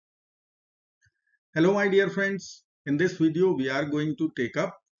Hello my dear friends, in this video we are going to take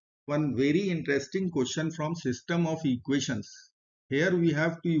up one very interesting question from system of equations. Here we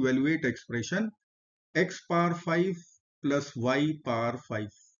have to evaluate expression x power 5 plus y power 5.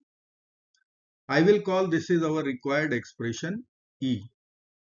 I will call this is our required expression E.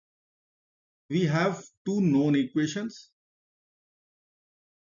 We have two known equations.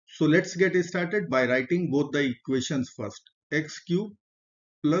 So let's get started by writing both the equations first. X cube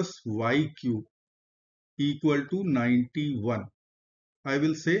plus y cube equal to 91. I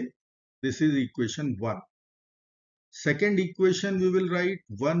will say this is equation 1. Second equation we will write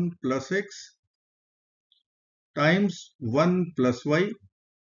 1 plus x times 1 plus y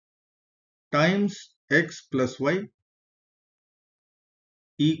times x plus y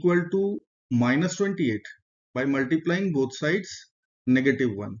equal to minus 28. By multiplying both sides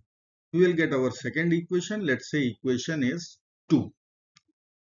 -1. We will get our second equation. Let's say equation is 2.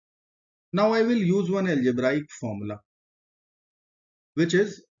 Now I will use one algebraic formula which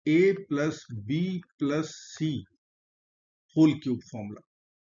is a plus b plus c whole cube formula.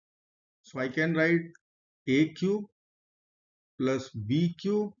 So I can write a cube plus b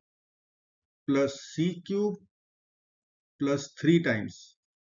cube plus c cube plus 3 times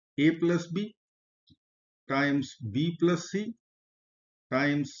a plus b times b plus c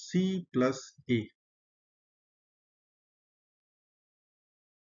times c plus a.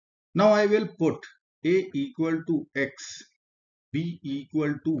 Now I will put a equal to x, b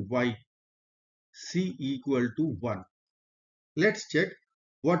equal to y, c equal to 1. Let's check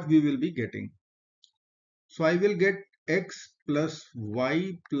what we will be getting. So I will get x plus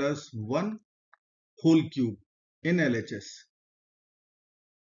y plus 1 whole cube in LHS.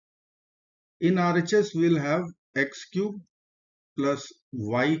 In RHS we will have x cube plus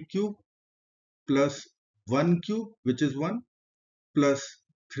y cube plus 1 cube which is 1 plus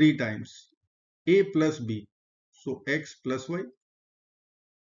 3 times a plus b, so x plus y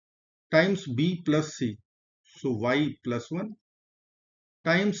times b plus c, so y plus 1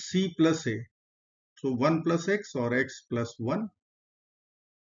 times c plus a, so 1 plus x or x plus 1.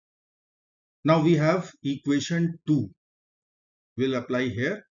 Now we have equation 2. We'll apply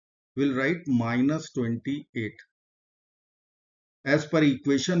here. We'll write minus 28. As per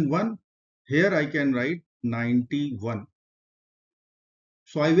equation 1, here I can write 91.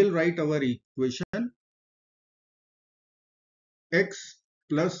 So I will write our equation x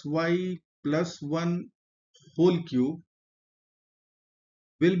plus y plus 1 whole cube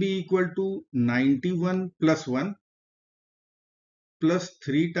will be equal to 91 plus 1 plus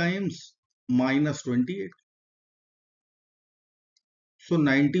 3 times minus 28. So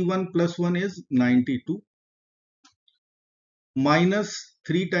 91 plus 1 is 92. Minus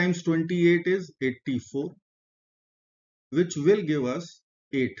 3 times 28 is 84, which will give us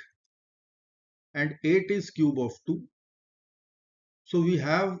 8. And 8 is cube of 2. So we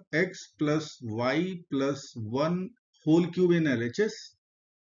have x plus y plus 1 whole cube in LHS.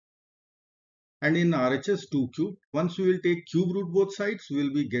 And in RHS 2 cube. Once we will take cube root both sides, we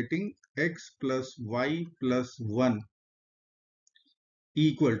will be getting x plus y plus 1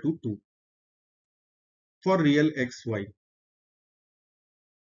 equal to 2 for real xy.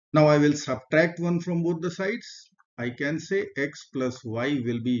 Now I will subtract 1 from both the sides. I can say x plus y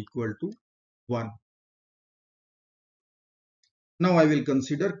will be equal to 1. Now I will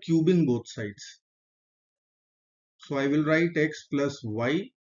consider cubing both sides. So I will write x plus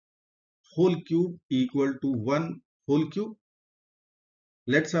y whole cube equal to 1 whole cube.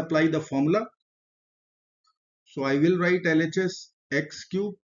 Let's apply the formula. So I will write LHS x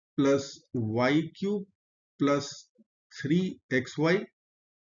cube plus y cube plus 3xy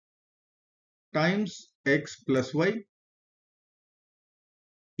times x plus y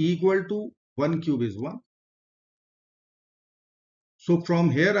equal to 1 cube is 1. So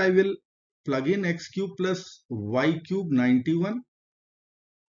from here I will plug in x cube plus y cube 91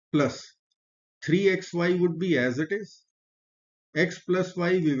 plus 3xy would be as it is. X plus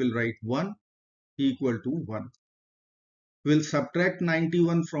y we will write 1 equal to 1. We'll subtract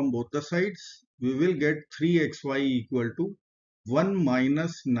 91 from both the sides. We will get 3xy equal to 1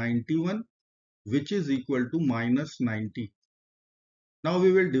 minus 91, which is equal to minus 90. Now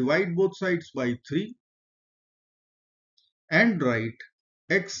we will divide both sides by 3 and write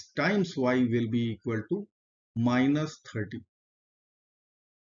x times y will be equal to minus 30.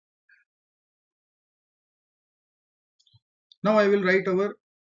 Now I will write our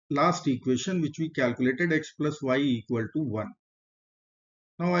last equation which we calculated x plus y equal to 1.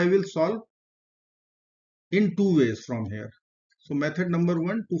 Now I will solve in two ways from here. So method number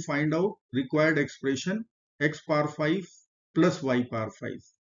 1, to find out required expression x power 5 plus y power 5.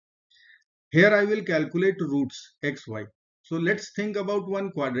 Here I will calculate roots x, y. So let's think about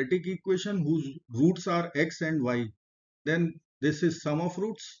one quadratic equation whose roots are x and y. Then this is sum of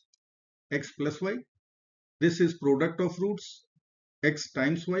roots x plus y. This is product of roots x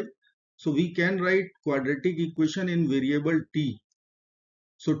times y. So we can write quadratic equation in variable t.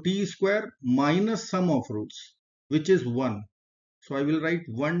 So t square minus sum of roots, which is 1. So I will write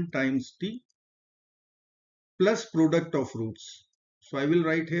 1 times t plus product of roots. So I will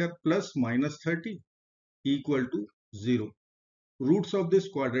write here plus minus 30 equal to 0. Roots of this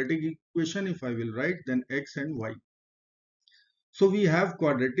quadratic equation, if I will write, then x and y. So we have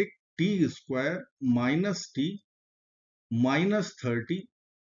quadratic t square minus t minus 30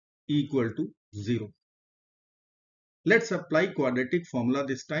 equal to 0. Let's apply quadratic formula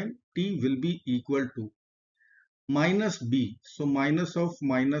this time. T will be equal to minus b. So minus of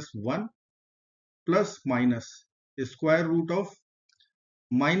minus 1 plus minus square root of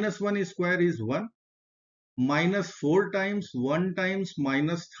minus 1 square is 1. Minus 4 times 1 times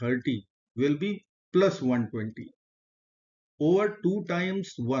minus 30 will be plus 120 over 2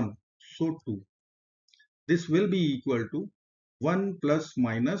 times 1. So 2. This will be equal to 1 plus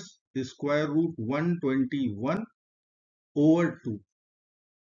minus square root 121 over 2.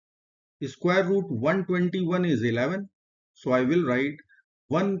 Square root 121 is 11. So I will write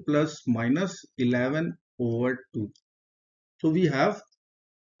 1 plus minus 11 over 2. So we have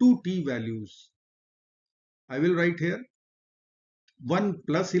two t values. I will write here 1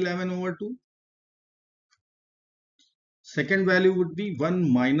 plus 11 over 2. Second value would be 1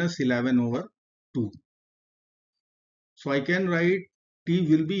 minus 11 over 2. So I can write t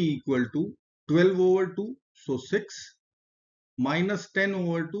will be equal to 12 over 2. So 6 minus 10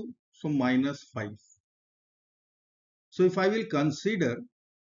 over 2. So minus 5. So if I will consider,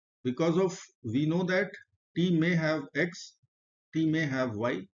 because of we know that t may have x, t may have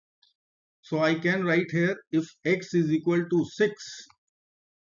y. So I can write here if x is equal to 6,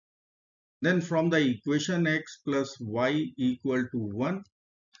 then from the equation x plus y equal to 1,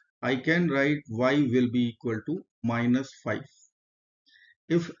 I can write y will be equal to minus 5.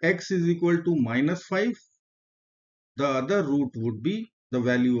 If x is equal to minus 5, the other root would be the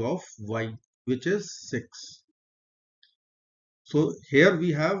value of y, which is 6. So here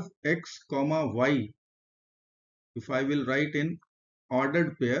we have x comma y. If I will write in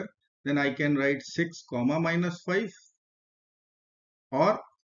ordered pair, then I can write 6 comma minus 5 or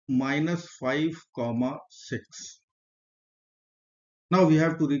minus 5 comma 6. Now we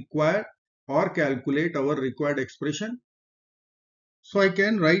have to require or calculate our required expression. So I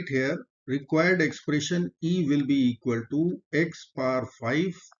can write here required expression E will be equal to x power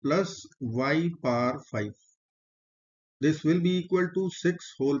 5 plus y power 5. This will be equal to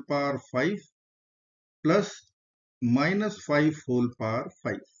 6 whole power 5 plus minus 5 whole power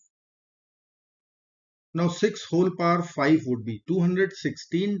 5. Now 6 whole power 5 would be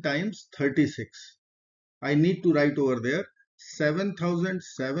 216 times 36. I need to write over there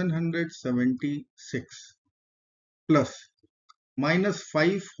 7776 plus minus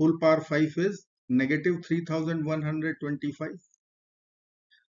 5 whole power 5 is negative 3125.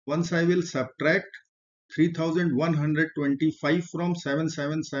 Once I will subtract 3125 from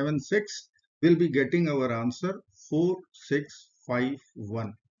 7776, we'll be getting our answer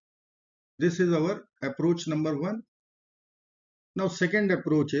 4651. This is our approach number 1. Now second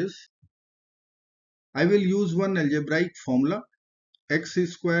approach is I will use one algebraic formula x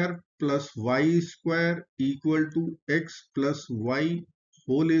square plus y square equal to x plus y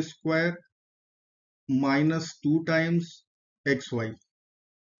whole square minus 2 times xy.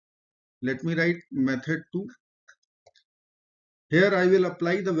 Let me write method 2. Here I will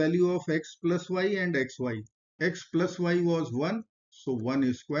apply the value of x plus y and xy. X plus y was 1, so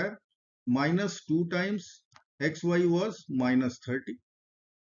 1 square minus 2 times xy was minus 30.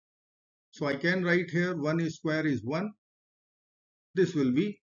 So I can write here 1 square is 1. This will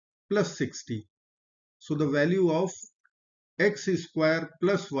be plus 60. So the value of x square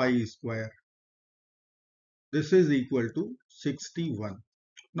plus y square, this is equal to 61.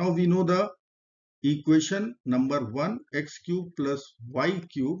 Now we know the equation number 1 x cube plus y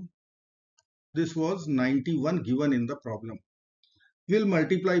cube. This was 91 given in the problem. We'll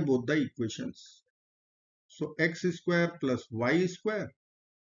multiply both the equations. So x square plus y square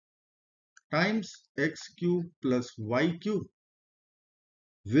times x cube plus y cube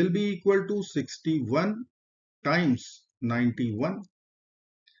will be equal to 61 times 91.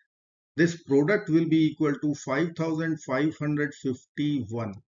 This product will be equal to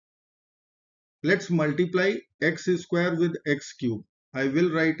 5551. Let's multiply x square with x cube. I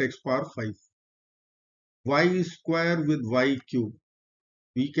will write x power 5. Y square with y cube.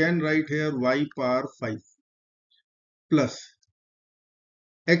 we can write here y power 5 plus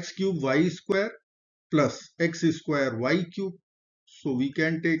x cube y square plus x square y cube. So we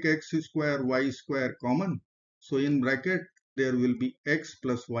can take x square y square common. So in bracket there will be x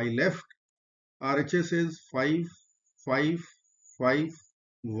plus y left. RHS is 5, 5, 5,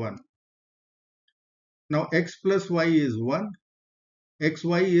 1. Now x plus y is 1,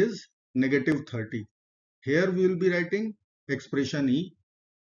 xy is negative 30. Here we will be writing expression E.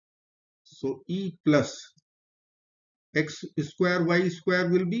 So E plus x square y square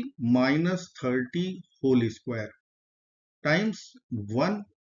will be minus 30 whole square times 1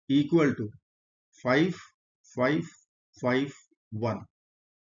 equal to 5, 5, 5, 1.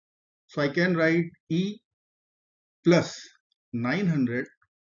 So I can write E plus 900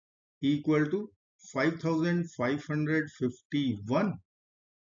 equal to 5551.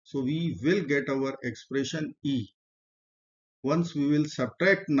 So we will get our expression E. Once we will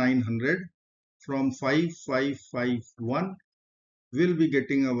subtract 900 from 5551, we'll be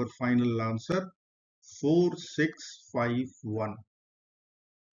getting our final answer 4651.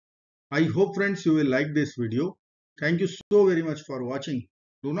 I hope friends you will like this video. Thank you so very much for watching.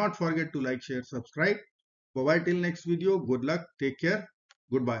 Do not forget to like, share, subscribe. Bye bye till next video. Good luck. Take care.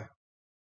 Goodbye.